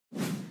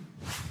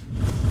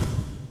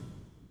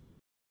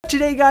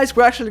today, guys,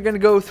 we're actually gonna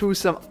go through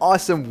some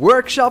awesome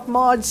workshop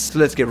mods. So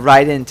let's get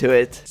right into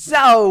it.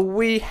 So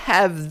we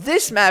have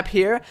this map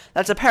here.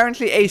 That's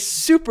apparently a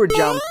super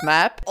jump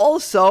map.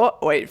 Also,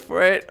 wait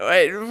for it.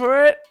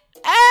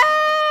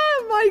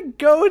 Ah, my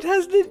goat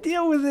has to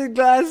deal with his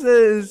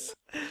glasses.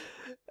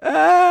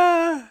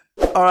 Alright,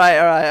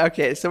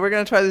 okay, so we're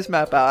gonna try this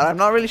map out. I'm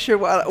not really sure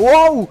what.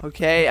 Whoa!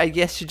 Okay, I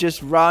guess you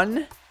just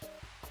run.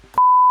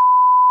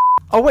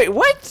 Oh, wait,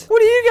 what?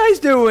 What are you guys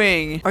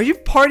doing? Are you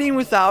partying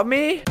without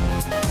me?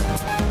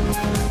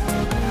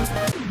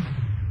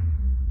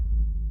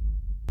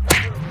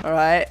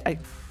 Alright, I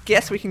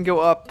guess we can go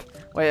up.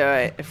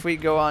 Wait, if we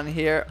go on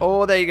here.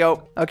 Oh, there you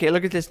go. Okay,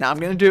 look at this now. I'm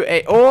gonna do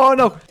a. Oh,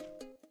 no!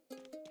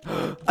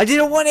 I did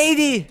a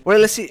 180! Wait,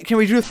 let's see. Can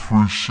we do a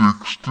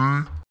 360?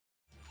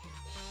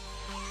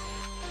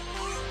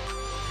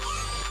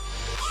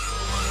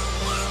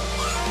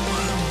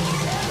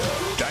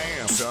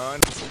 Damn,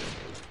 son.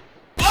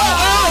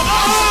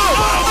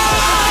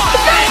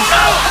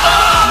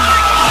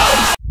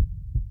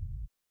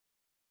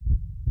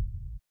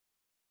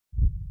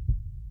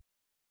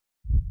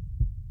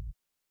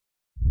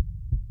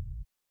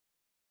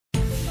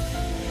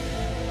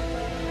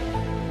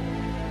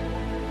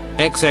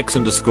 XX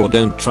underscore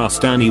don't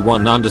trust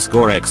anyone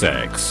underscore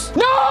XX.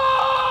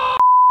 No!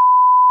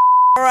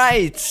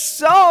 Alright,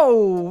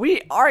 so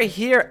we are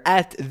here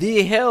at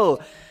the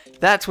hill.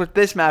 That's what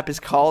this map is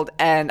called,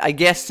 and I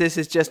guess this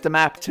is just a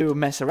map to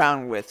mess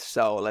around with,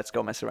 so let's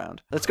go mess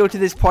around. Let's go to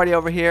this party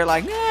over here,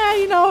 like,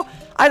 you know,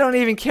 I don't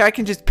even care. I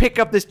can just pick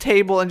up this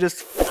table and just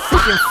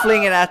freaking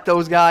fling it at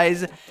those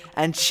guys.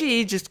 And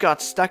she just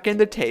got stuck in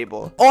the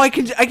table. Oh, I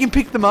can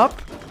pick them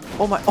up?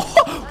 Oh my,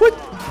 oh,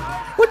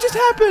 what just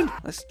happened?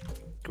 Let's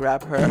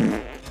grab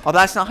her. Oh,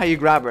 that's not how you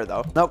grab her,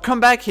 though. No, come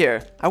back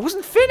here. I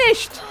wasn't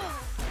finished.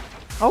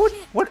 Oh,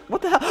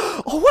 what the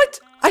hell? Oh, what?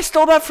 I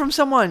stole that from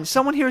someone.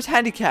 Someone here is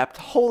handicapped.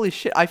 Holy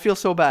shit, I feel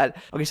so bad.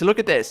 Okay, so look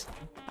at this.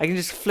 I can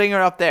just fling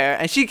her up there,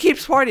 and she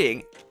keeps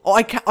partying. Oh,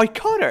 I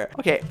caught her.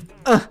 Okay.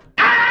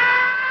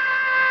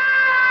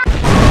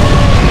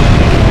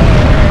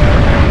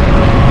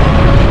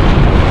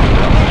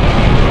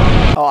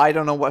 Oh, I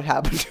don't know what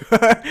happened to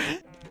her.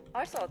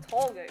 I saw a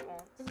tall guy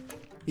once.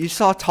 You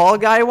saw a tall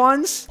guy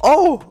once?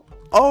 Oh.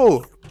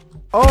 What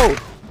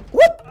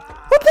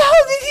the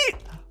hell did he...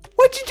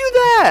 Why'd you do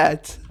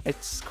that?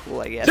 It's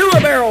cool, I guess. Do a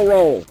barrel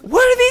roll.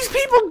 What are these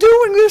people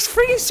doing? This is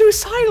freaking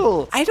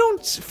suicidal. I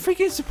don't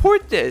freaking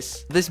support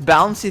this. This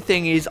bouncy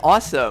thing is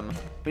awesome.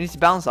 We need to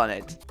bounce on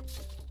it.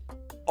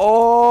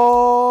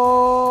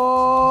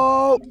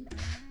 Oh.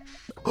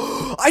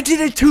 I did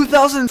it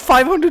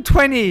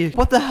 2,520.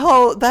 What the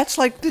hell? That's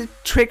like the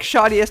trick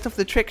shottiest of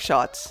the trick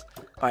shots.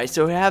 Alright,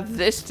 so we have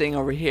this thing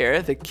over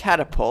here, the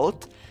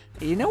catapult.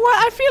 You know what?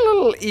 I feel a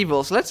little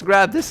evil, so let's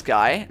grab this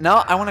guy.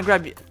 No, I want to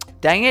grab you.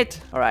 Dang it.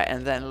 Alright,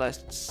 and then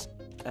let's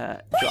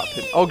drop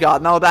him. Oh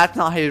god, no, that's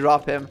not how you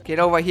drop him. Get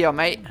over here,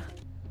 mate.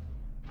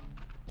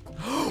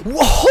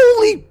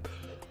 Holy...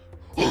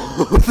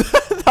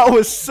 That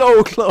was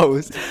so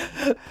close.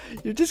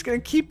 You're just gonna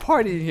keep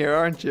partying here,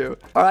 aren't you?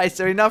 Alright,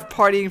 so enough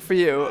partying for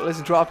you.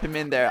 Let's drop him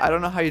in there. I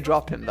don't know how you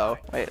drop him, though.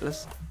 Wait,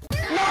 let's...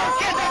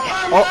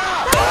 Oh!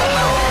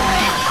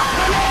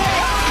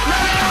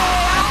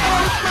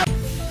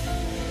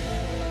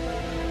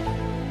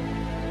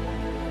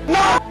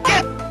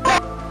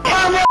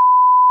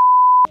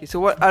 So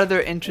what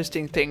other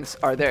interesting things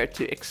are there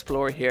to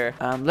explore here?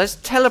 Let's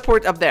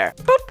teleport up there.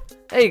 Boop!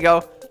 There you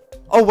go.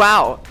 Oh,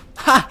 wow.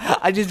 Ha!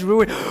 I just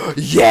ruined...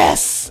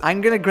 Yes!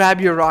 I'm gonna grab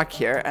your rock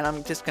here, and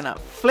I'm just gonna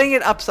fling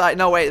it upside...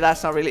 No, wait,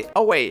 that's not really...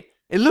 Oh, wait.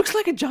 It looks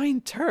like a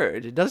giant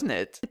turd, doesn't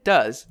it? It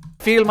does.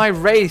 Feel my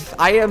wraith.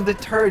 I am the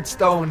turd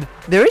stone.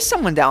 There is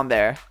someone down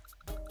there.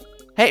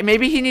 Hey,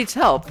 maybe he needs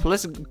help.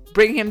 Let's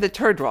bring him the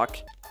turd rock.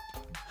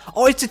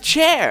 Oh, it's a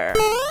chair.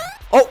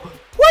 Oh,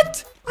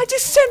 what? I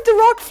just sent the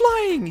rock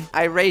flying.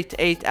 I rate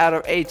 8 out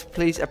of 8.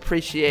 Please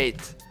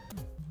appreciate.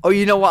 Oh,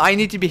 you know what? I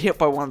need to be hit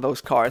by one of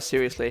those cars.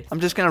 Seriously. I'm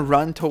just gonna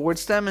run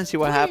towards them and see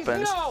what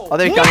happens. No. Oh,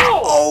 there he comes.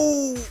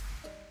 Oh!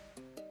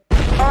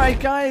 Alright,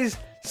 guys.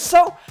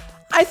 So...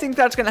 I think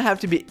that's gonna have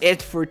to be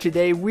it for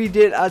today. We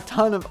did a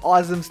ton of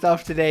awesome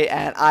stuff today,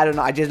 and I don't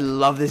know, I just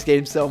love this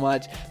game so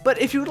much. But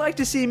if you would like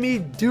to see me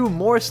do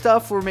more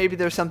stuff, or maybe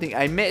there's something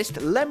I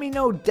missed, let me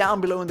know down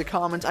below in the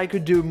comments. I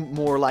could do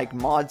more like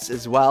mods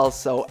as well.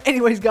 So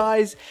anyways,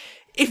 guys,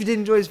 if you did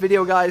enjoy this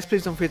video, guys,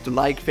 please don't forget to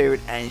like,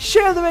 favorite, and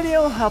share the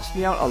video. It helps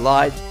me out a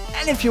lot.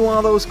 And if you're one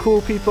of those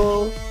cool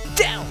people,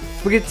 don't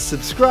forget to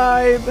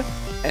subscribe,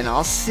 and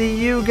I'll see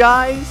you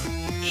guys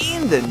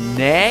in the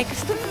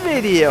next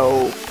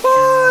video.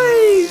 Bye!